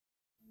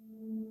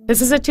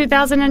This is a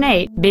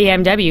 2008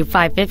 BMW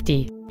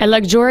 550, a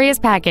luxurious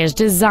package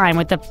designed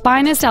with the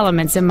finest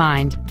elements in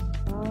mind.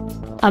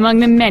 Among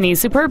the many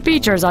superb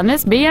features on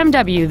this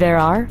BMW there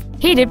are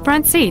heated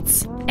front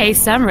seats, a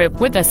sunroof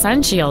with a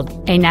sun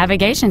shield, a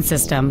navigation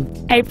system,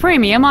 a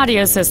premium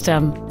audio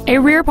system, a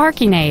rear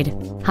parking aid,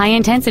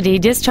 high-intensity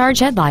discharge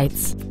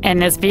headlights, and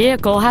this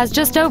vehicle has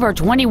just over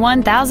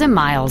 21,000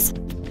 miles.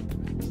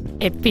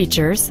 It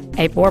features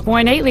a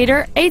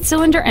 4.8-liter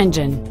 8-cylinder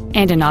engine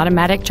and an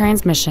automatic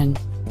transmission.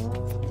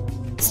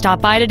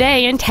 Stop by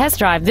today and test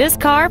drive this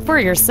car for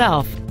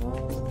yourself.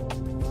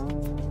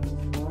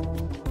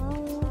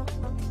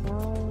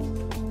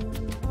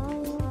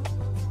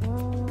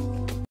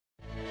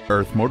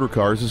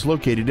 EarthMotorcars is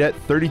located at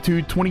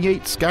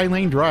 3228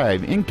 Skylane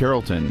Drive in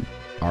Carrollton.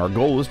 Our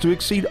goal is to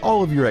exceed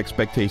all of your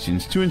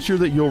expectations to ensure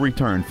that you'll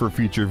return for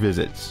future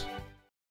visits.